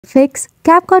Fix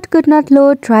CapCut could not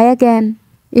load, try again.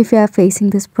 If you are facing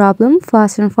this problem,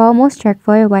 first and foremost check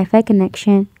for your Wi-Fi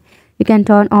connection. You can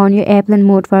turn on your airplane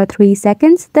mode for 3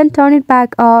 seconds, then turn it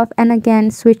back off and again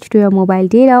switch to your mobile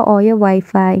data or your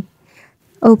Wi-Fi.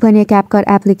 Open your CapCut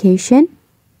application.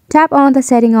 Tap on the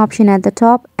setting option at the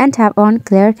top and tap on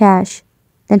Clear Cache.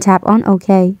 Then tap on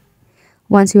OK.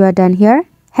 Once you are done here,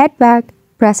 head back,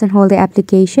 press and hold the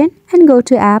application and go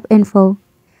to App Info.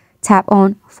 Tap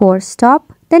on Force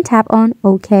Stop, then tap on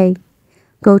OK.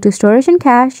 Go to Storage and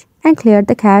Cache and clear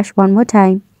the cache one more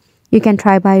time. You can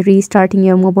try by restarting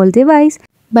your mobile device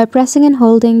by pressing and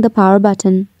holding the power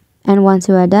button. And once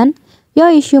you are done, your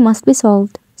issue must be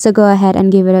solved. So go ahead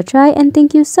and give it a try, and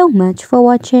thank you so much for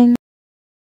watching.